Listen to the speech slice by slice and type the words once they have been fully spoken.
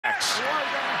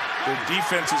Their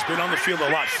defense has been on the field a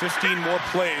lot. 15 more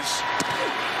plays.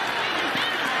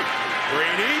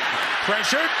 Brady,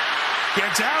 pressured,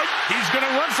 gets out. He's going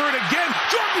to run for it again.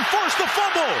 Jordan forced the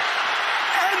fumble.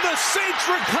 And the Saints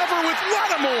recover with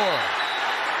Lattimore.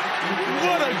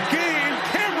 What a game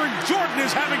Cameron Jordan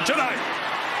is having tonight.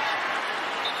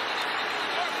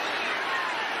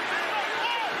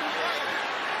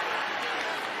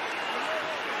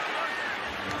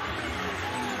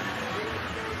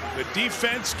 The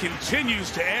defense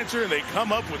continues to answer, and they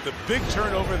come up with the big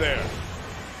turnover there.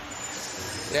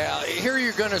 Yeah, here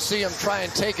you're going to see them try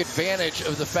and take advantage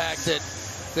of the fact that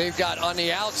they've got on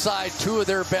the outside two of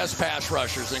their best pass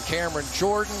rushers, and Cameron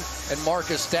Jordan and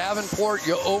Marcus Davenport.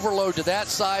 You overload to that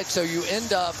side, so you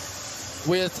end up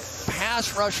with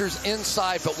pass rushers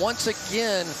inside. But once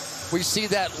again, we see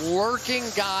that lurking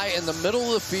guy in the middle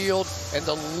of the field and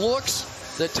the looks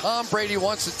that Tom Brady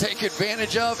wants to take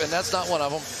advantage of, and that's not one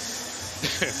of them.